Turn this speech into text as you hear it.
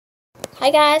Hi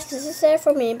guys, this is Sarah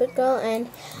from Neighbor Girl, and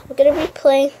I'm gonna be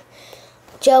playing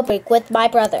Jailbreak with my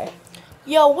brother.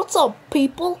 Yo, what's up,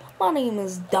 people? My name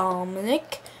is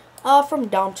Dominic from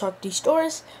Dom Truck D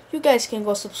Stores. You guys can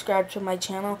go subscribe to my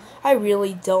channel. I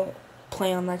really don't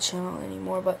play on that channel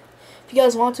anymore, but if you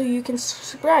guys want to, you can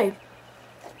subscribe.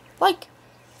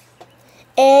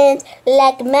 And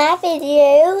like my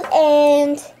videos,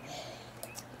 and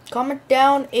comment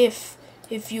down if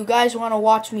you guys want to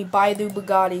watch me buy the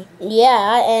Bugatti.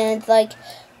 yeah, and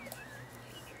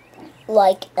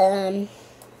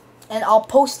And I'll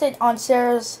post it on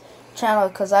Sarah's channel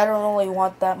because I don't really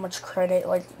want that much credit.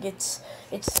 Like it's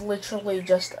literally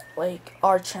just like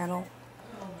our channel,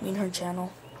 her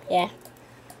channel. yeah.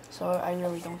 So I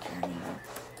really don't care anymore.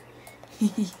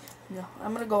 No,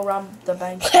 I'm gonna go around the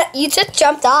bank. You just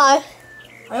jumped off.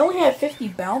 I only had 50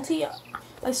 bounty.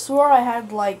 I swore I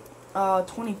had like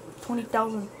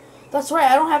 20,000. That's right.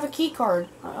 I don't have a key card.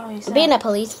 I'm being a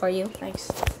police for you. Thanks.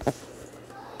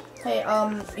 Hey,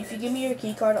 if you give me your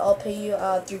key card, I'll pay you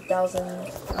 3,000.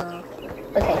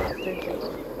 Okay.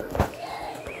 3,000.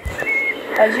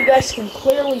 As you guys can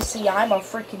clearly see, I'm a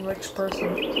freaking rich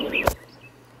person.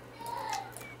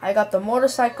 I got the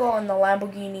motorcycle and the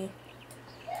Lamborghini.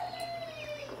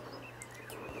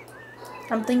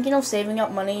 I'm thinking of saving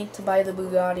up money to buy the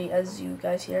Bugatti, as you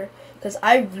guys hear, because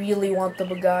I really want the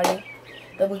Bugatti.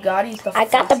 The Bugatti is the I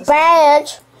got the fastest.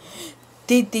 badge.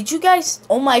 Did you guys?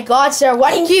 Oh my God, Sarah!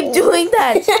 Why do you keep doing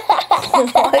that? Oh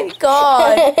my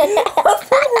God! What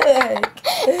the heck?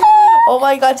 Oh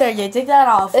my God, Sarah! Okay, take that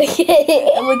off.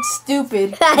 It looks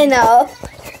stupid. I know.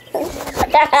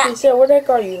 Hey, Sarah, where the heck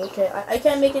are you? Okay, I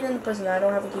can't make it in the prison. I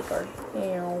don't have a key card.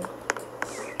 Ew.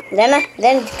 Then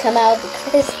come out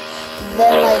because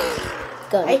then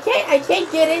go. I can't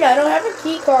get in. I don't have a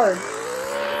key card.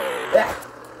 Yeah.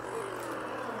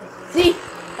 See,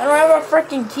 I don't have a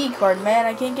freaking key card, man.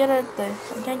 I can't get it there.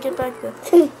 I can't get back there.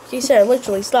 Okay, Sarah,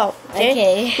 literally stop.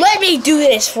 Okay. Let me do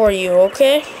this for you,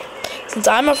 okay? Since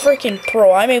I'm a freaking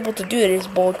pro, I'm able to do this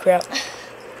bull crap.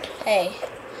 Hey,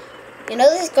 you know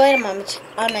this is going on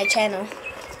my channel.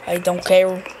 I don't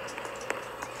care.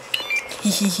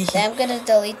 Then I'm gonna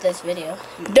delete this video.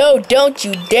 No, don't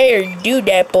you dare do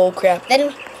that bull crap.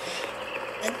 Then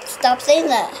stop saying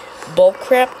that. Bull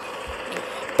crap?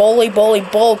 Bully,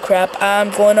 bull crap.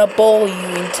 I'm gonna bowl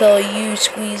you until you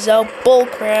squeeze out bull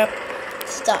crap.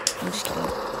 Stop. I'm just kidding.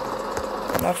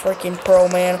 I'm a freaking pro,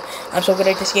 man. I'm so good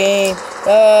at this game.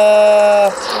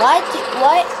 What?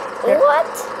 Here. What?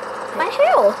 My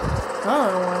hell? I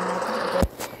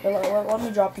don't know. Let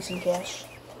me drop you some cash.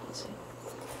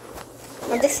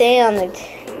 I'm just saying on the.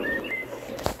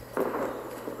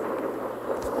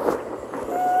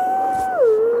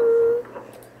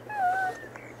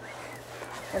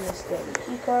 And this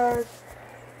key card.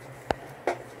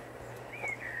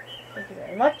 Thank you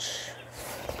very much.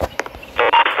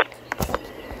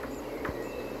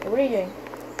 What are you doing?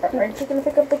 Aren't you gonna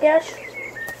pick up the cash?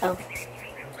 Oh.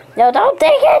 No, don't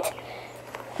take it!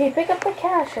 Okay, pick up the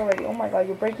cash already. Oh my God,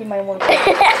 you're breaking my one. Pick up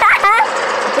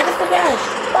the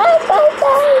cash. Bye.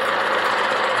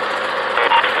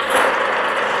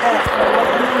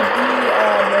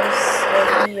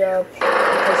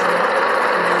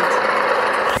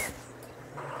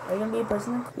 Are you gonna be a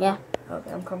prisoner? Yeah.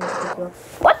 Okay, I'm coming to pick you up.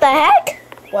 What the heck?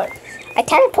 What? I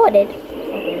teleported.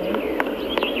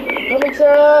 Okay. Coming,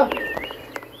 Sarah.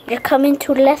 You're coming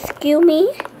to rescue me?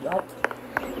 Yup.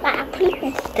 Ah,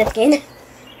 please. Just kidding.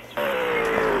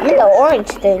 I'm in the orange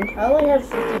thing. I only have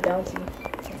 50 bounty,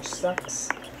 which sucks.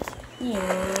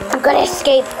 Yeah. I'm gonna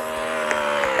escape.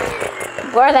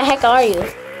 Where the heck are you?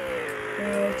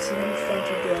 Let's see how much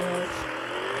bounty do I have.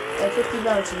 I have 50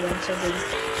 bounty, I'm so big.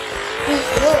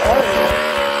 Where are you?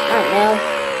 I don't know.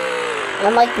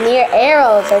 I'm like near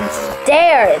arrows and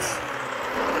stairs.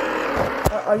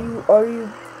 Are you,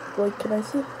 like, can I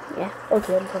see? Yeah.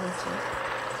 Okay, I'm coming to you.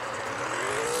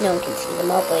 No one can see them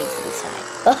all blades inside.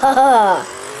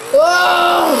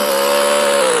 Whoa!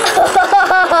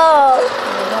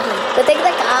 But think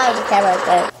like the camera,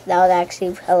 but that was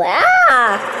actually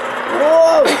ah!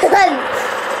 Whoa! What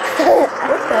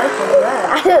the heck is that?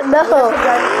 I don't know.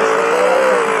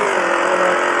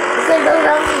 It's like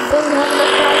doesn't have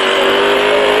enough time.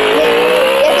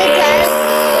 Yes, it does.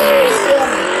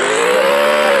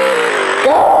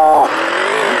 Oh!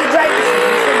 You can drive this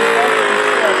thing.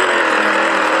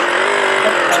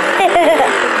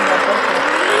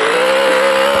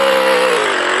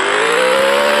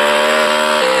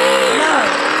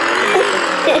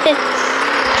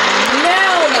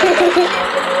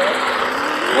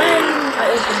 When I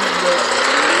open the door.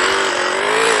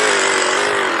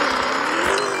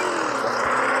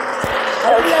 I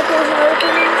don't think that door's not open.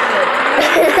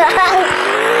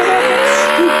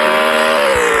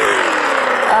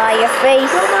 Your face.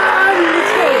 Come on,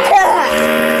 let's go.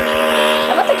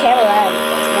 How about the camera lens?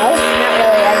 No, not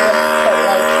really. I would put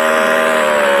like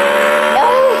no.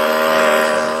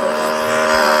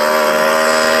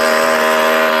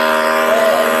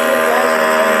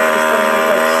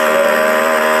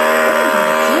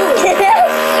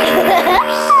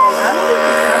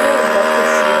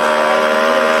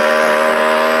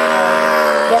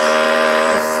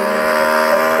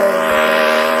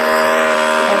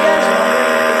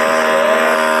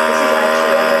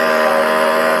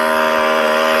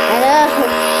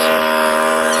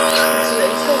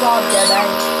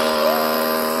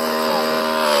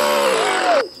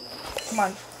 Come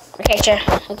on. Okay, sure.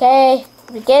 Okay,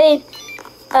 we're getting.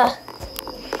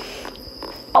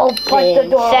 Punch the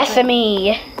door open.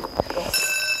 Sesame.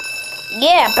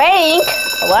 Yeah, bank.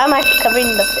 Why am I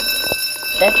covering the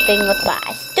thing with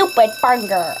my stupid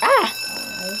finger?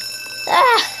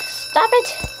 Stop it.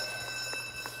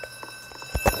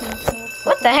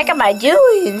 What the heck am I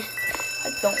doing? I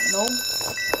don't know.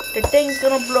 The thing's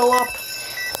gonna blow up.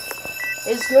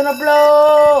 It's gonna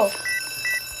blow.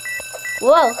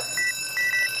 Whoa.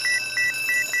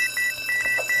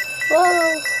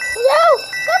 Whoa. No,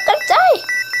 I'm gonna die.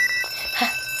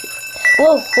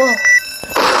 Whoa, whoa.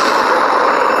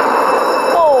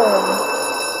 Oh.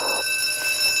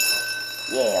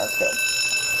 Yeah, okay.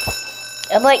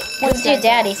 I'm like, let's do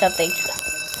daddy something.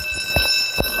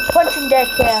 Punching that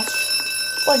cash.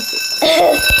 Punch it.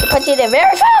 Punching it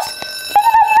very fast.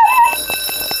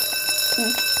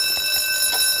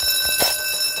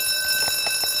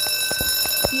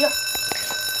 Yeah.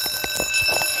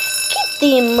 Get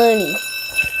the money.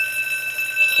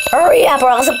 Hurry up or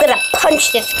else I'm gonna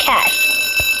punch this cat.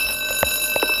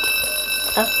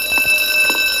 Oh.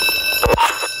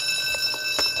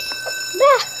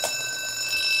 Ah.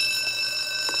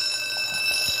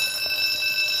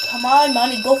 Come on,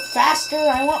 money, go faster.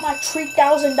 I want my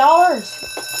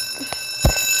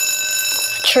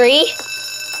 $3,000. Tree?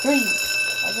 Tree.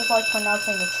 I just like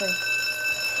pronouncing the tree.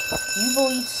 Do you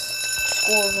believe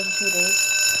scores in 2 days?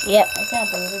 Yep. I can't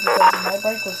believe it because my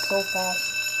break was so fast.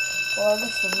 Well, at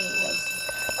least for me it was.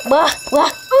 Wah.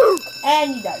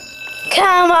 And you died.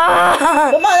 Come on.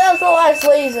 Come on, that was the last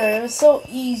laser. It was so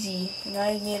easy. And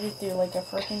I made it through like a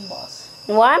freaking boss.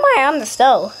 Why am I on the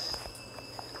stove?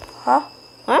 Huh?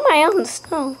 Why am I on the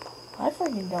stove? I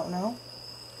freaking don't know.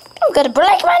 I'm gonna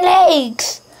break my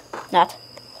legs. Not.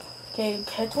 Okay,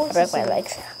 head towards I the broke my city.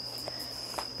 legs.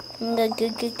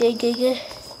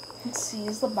 Let's see,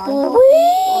 is the Bible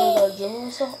or the jewelry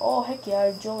store? Oh, heck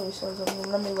yeah, jewelry stores.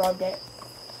 Let me rob that.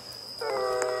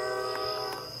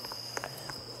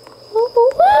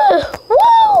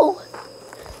 Whoa!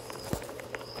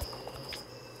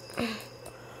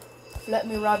 Let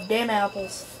me rob damn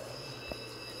apples.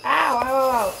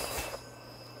 Ow.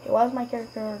 Hey, why is my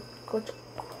character glitch?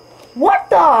 What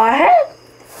the heck?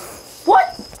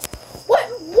 What?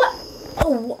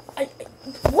 Oh,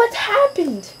 what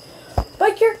happened?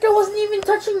 My character wasn't even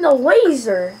touching the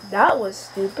laser. That was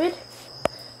stupid.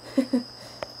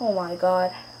 Oh my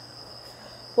god.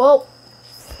 Well,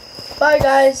 bye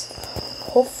guys.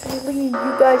 Hopefully you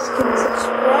guys can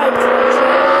subscribe to our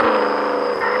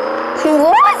channel.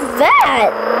 What was that?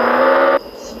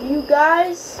 See you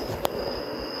guys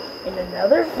in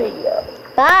another video.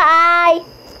 Bye.